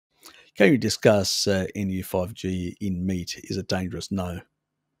Can you discuss neu5g in meat? Is it dangerous? No.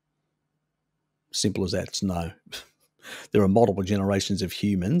 Simple as that. It's no. There are multiple generations of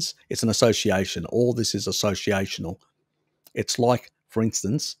humans. It's an association. All this is associational. It's like, for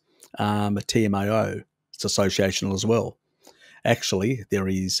instance, a Tmao. It's associational as well. Actually, there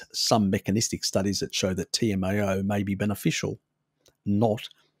is some mechanistic studies that show that Tmao may be beneficial, not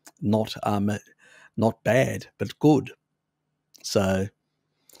not not bad, but good. So,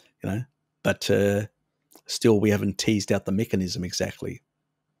 but still we haven't teased out the mechanism exactly.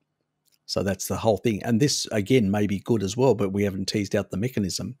 So that's the whole thing. And this, again, may be good as well, but we haven't teased out the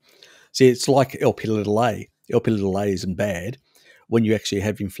mechanism. See, it's like LP little a. LP little a isn't bad. When you actually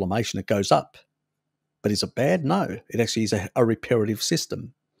have inflammation, it goes up. But is it bad? No. It actually is a reparative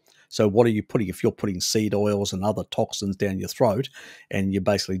system. So what are you putting? If you're putting seed oils and other toxins down your throat and you're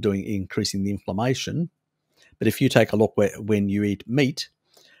basically increasing the inflammation. But if you take a look when you eat meat,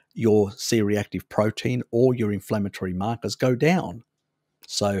 your C-reactive protein or your inflammatory markers go down.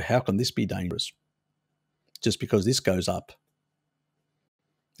 So how can this be dangerous? Just because this goes up,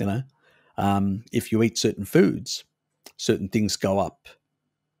 if you eat certain foods, certain things go up,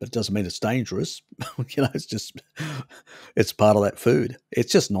 but it doesn't mean it's dangerous. It's part of that food.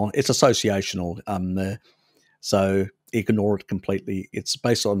 It's just it's associational. So ignore it completely. It's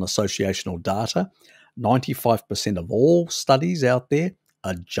based on associational data. 95% of all studies out there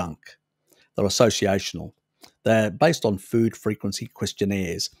are junk. They're associational. They're based on food frequency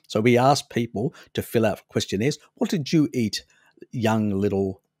questionnaires. So we ask people to fill out questionnaires. What did you eat, young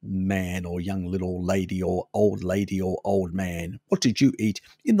little man or young little lady or old man? What did you eat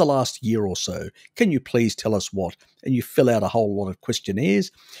in the last year or so? Can you please tell us what? And you fill out a whole lot of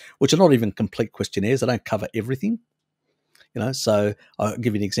questionnaires, which are not even complete questionnaires. They don't cover everything. So I'll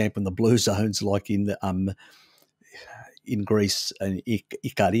give you an example in the blue zones, like in Greece and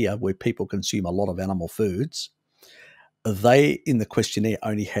Ikaria, where people consume a lot of animal foods. They, in the questionnaire,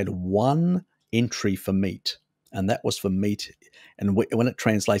 only had one entry for meat, and that was for meat. And when it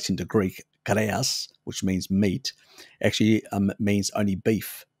translates into Greek, kareas, which means meat, actually means only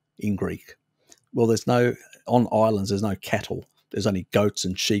beef in Greek. Well, on islands, there's no cattle. There's only goats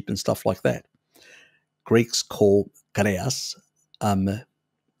and sheep and stuff like that. Greeks call kareas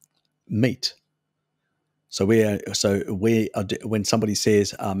meat. So when somebody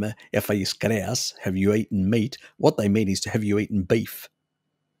says "Efais kareas," have you eaten meat? What they mean is, have you eaten beef?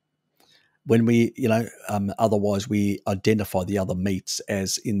 When otherwise we identify the other meats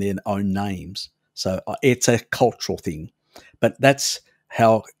as in their own names. So it's a cultural thing, but that's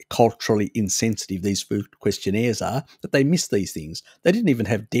how culturally insensitive these food questionnaires are, that they miss these things. They didn't even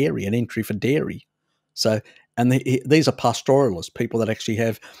have dairy, an entry for dairy. So, and these are pastoralists, people that actually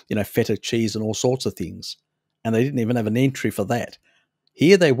have, feta cheese and all sorts of things. And they didn't even have an entry for that.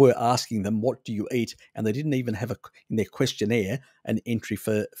 Here they were asking them, what do you eat? And they didn't even have in their questionnaire an entry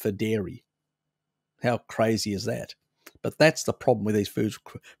for dairy. How crazy is that? But that's the problem with these food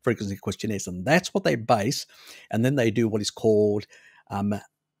frequency questionnaires. And that's what they base. And then they do what is called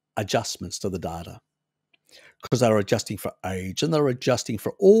adjustments to the data, because they're adjusting for age and they're adjusting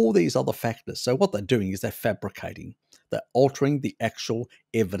for all these other factors. So what they're doing is they're fabricating. They're altering the actual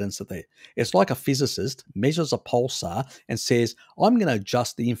evidence that it's like a physicist measures a pulsar and says, I'm going to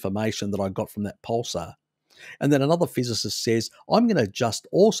adjust the information that I got from that pulsar. And then another physicist says, I'm going to adjust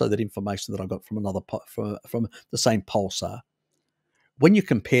also that information that I got from from the same pulsar. When you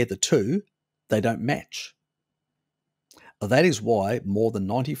compare the two, they don't match. That is why more than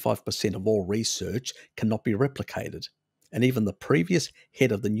 95% of all research cannot be replicated. And even the previous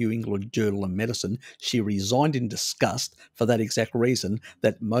head of the New England Journal of Medicine, she resigned in disgust for that exact reason,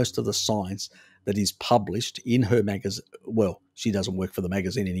 that most of the science that is published in her magazine, well, she doesn't work for the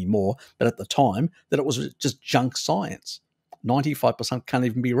magazine anymore, but at the time, that it was just junk science. 95% can't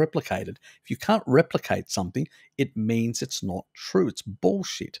even be replicated. If you can't replicate something, it means it's not true. It's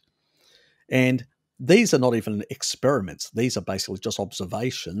bullshit. And these are not even experiments. These are basically just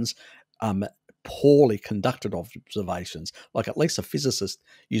observations, poorly conducted observations. Like, at least a physicist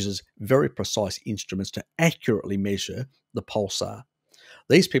uses very precise instruments to accurately measure the pulsar.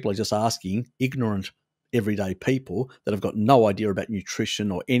 These people are just asking ignorant, everyday people that have got no idea about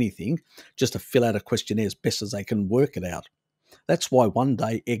nutrition or anything just to fill out a questionnaire as best as they can work it out. That's why one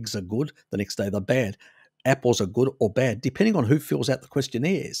day eggs are good, the next day they're bad. Apples are good or bad, depending on who fills out the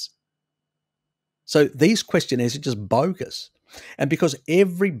questionnaires. So these questionnaires are just bogus. And because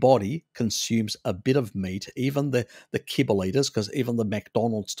everybody consumes a bit of meat, even the kibble eaters, because even the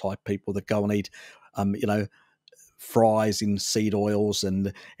McDonald's type people that go and eat, fries in seed oils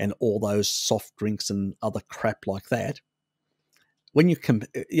and all those soft drinks and other crap like that, When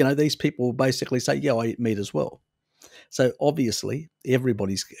these people will basically say, yeah, I eat meat as well. So obviously,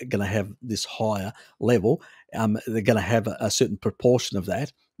 everybody's going to have this higher level. They're going to have a certain proportion of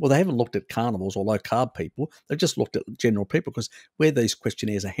that. Well, they haven't looked at carnivores or low carb people. They've just looked at general people, because where these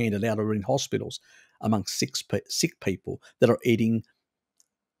questionnaires are handed out are in hospitals amongst sick people that are eating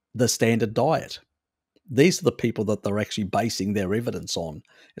the standard diet. These are the people that they're actually basing their evidence on.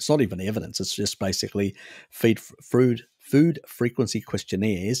 It's not even evidence. It's just basically food frequency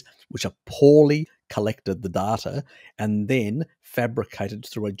questionnaires, which are poorly collected the data and then fabricated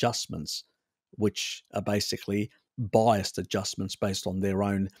through adjustments, which are basically biased adjustments based on their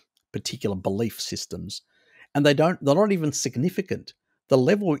own particular belief systems. And they're not even significant. The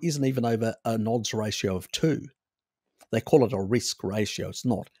level isn't even over an odds ratio of 2. They call it a risk ratio. It's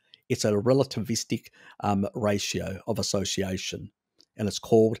not. It's a relativistic ratio of association, and it's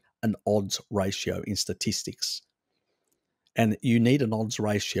called an odds ratio in statistics. And you need an odds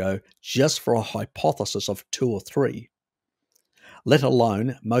ratio just for a hypothesis of 2 or 3. Let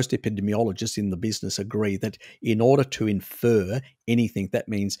alone, most epidemiologists in the business agree that in order to infer anything, that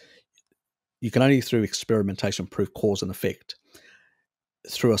means you can only through experimentation prove cause and effect.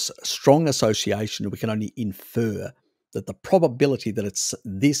 Through a strong association, we can only infer that the probability that it's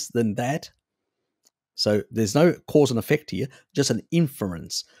this than that. So there's no cause and effect here, just an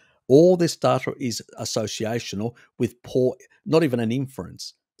inference. All this data is associational with poor, not even an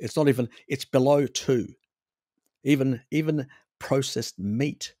inference. It's below 2. Even processed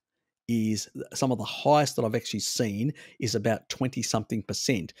meat is some of the highest that I've actually seen is about 20 something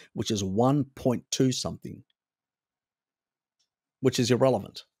percent, which is 1.2 something, which is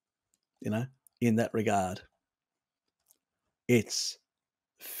irrelevant, in that regard. It's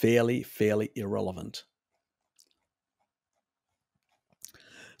fairly irrelevant.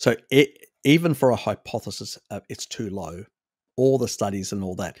 So even for a hypothesis, it's too low. All the studies and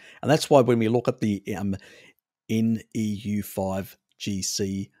all that. And that's why when we look at the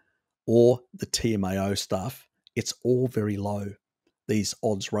neu5gc or the Tmao stuff, it's all very low, these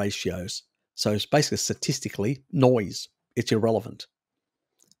odds ratios. So it's basically statistically noise. It's irrelevant.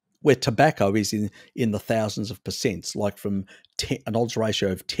 Where tobacco is in the thousands of percents, like from an odds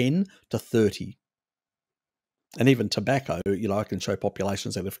ratio of 10 to 30. And even tobacco, I can show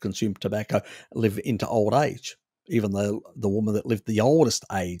populations that have consumed tobacco live into old age. Even the woman that lived the oldest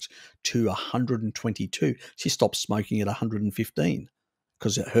age to 122, she stopped smoking at 115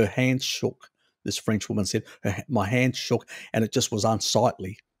 because her hands shook. This French woman said, my hands shook and it just was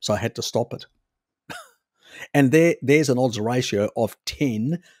unsightly, so I had to stop it. And there's an odds ratio of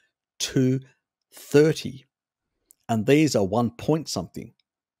 10 to 30. And these are 1 point something.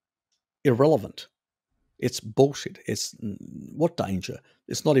 Irrelevant. It's bullshit. It's what danger?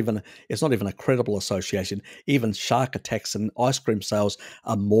 It's not even a credible association. Even shark attacks and ice cream sales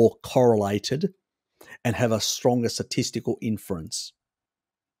are more correlated and have a stronger statistical inference.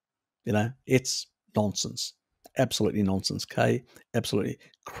 It's nonsense. Absolutely nonsense, Kay. Absolutely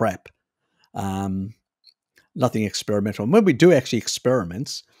crap. Nothing experimental. And when we do actually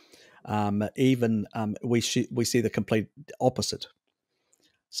experiments, we see the complete opposite.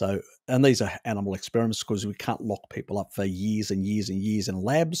 So, and these are animal experiments because we can't lock people up for years and years and years in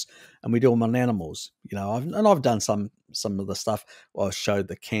labs, and we do them on animals. I've done some of the stuff. I showed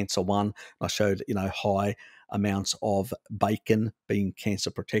the cancer one. I showed high amounts of bacon being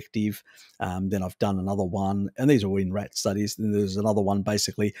cancer protective. Then I've done another one, and these are in rat studies. Then there's another one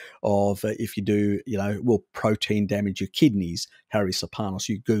basically of if you do, will protein damage your kidneys? Harry Sopanos.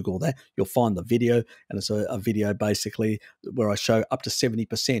 You Google that, you'll find the video, and it's a video basically where I show up to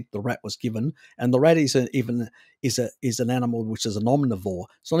 70% the rat was given, and the rat is an animal which is an omnivore.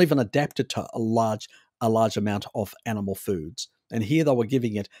 It's not even adapted to a large amount of animal foods. And here they were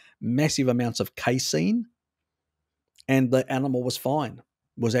giving it massive amounts of casein, and the animal was fine. It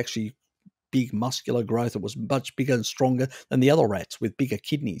was actually big muscular growth. It was much bigger and stronger than the other rats with bigger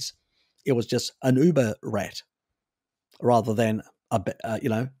kidneys. It was just an uber rat rather than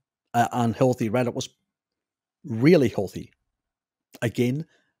an unhealthy rat. It was really healthy. Again,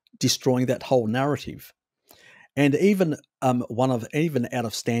 destroying that whole narrative. And even out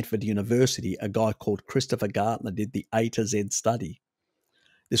of Stanford University, a guy called Christopher Gartner did the A to Z study.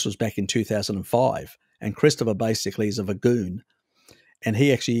 This was back in 2005. And Christopher basically is a Vagoon. And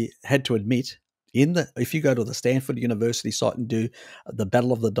he actually had to admit, if you go to the Stanford University site and do the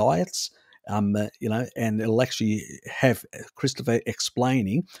Battle of the Diets, and it'll actually have Christopher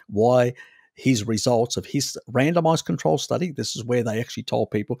explaining why his results of his randomized control study, this is where they actually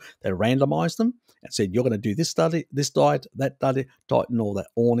told people, they randomized them and said, you're going to do this study, this diet, that diet, and all that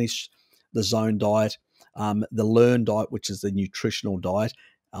Ornish, the zone diet, the Learn diet, which is the nutritional diet,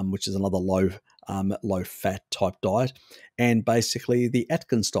 which is another low fat type diet, and basically the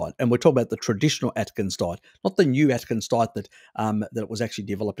Atkins diet. And we're talking about the traditional Atkins diet, not the new Atkins diet that was actually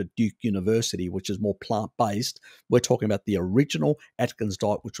developed at Duke University, which is more plant based. We're talking about the original Atkins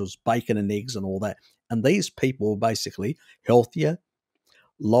diet, which was bacon and eggs and all that. And these people were basically healthier,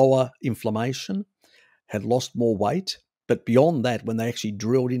 lower inflammation, had lost more weight. But beyond that, when they actually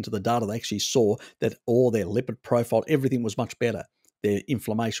drilled into the data, they actually saw that all their lipid profile, everything was much better. Their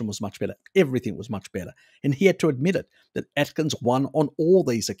inflammation was much better. Everything was much better. And he had to admit it, that Atkins won on all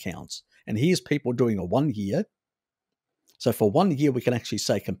these accounts. And here's people doing a 1 year. So for 1 year, we can actually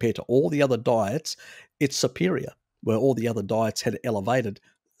say, compared to all the other diets, it's superior, where all the other diets had elevated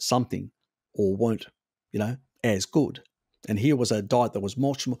something or weren't, as good. And here was a diet that was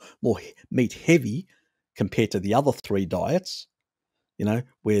much more meat heavy compared to the other three diets,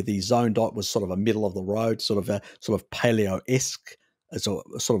 where the zone diet was sort of a middle of the road, sort of paleo-esque, as a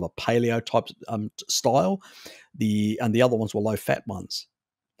sort of a paleo type style. And the other ones were low fat ones,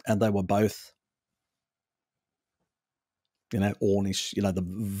 and they were both, Ornish. The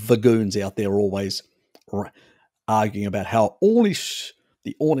vagoons out there are always arguing about how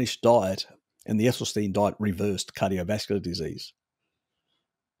the Ornish diet and the Esselstyn diet reversed cardiovascular disease.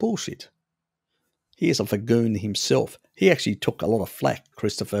 Bullshit. He is a vagoon himself. He actually took a lot of flack,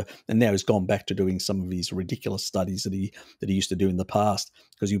 Christopher, and now he's gone back to doing some of his ridiculous studies that he used to do in the past,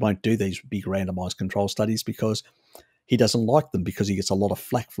 because he won't do these big randomized control studies because he doesn't like them, because he gets a lot of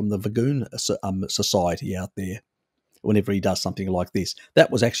flack from the vagoon society out there whenever he does something like this. That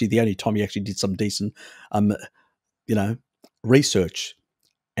was actually the only time he actually did some decent, research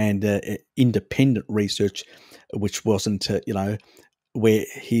and independent research, which wasn't, where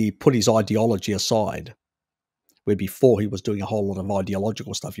he put his ideology aside. Where before he was doing a whole lot of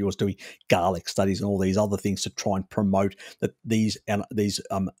ideological stuff, he was doing garlic studies and all these other things to try and promote that these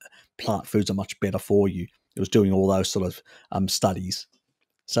plant foods are much better for you. He was doing all those sort of studies.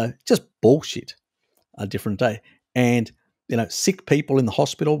 So just bullshit. A different day. And sick people in the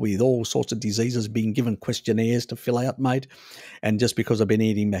hospital with all sorts of diseases being given questionnaires to fill out, mate. And just because I've been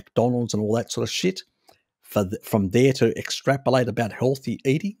eating McDonald's and all that sort of shit, from there to extrapolate about healthy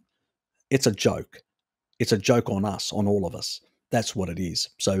eating, it's a joke. It's a joke on us, on all of us. That's what it is.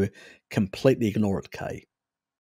 So completely ignore it, Kay.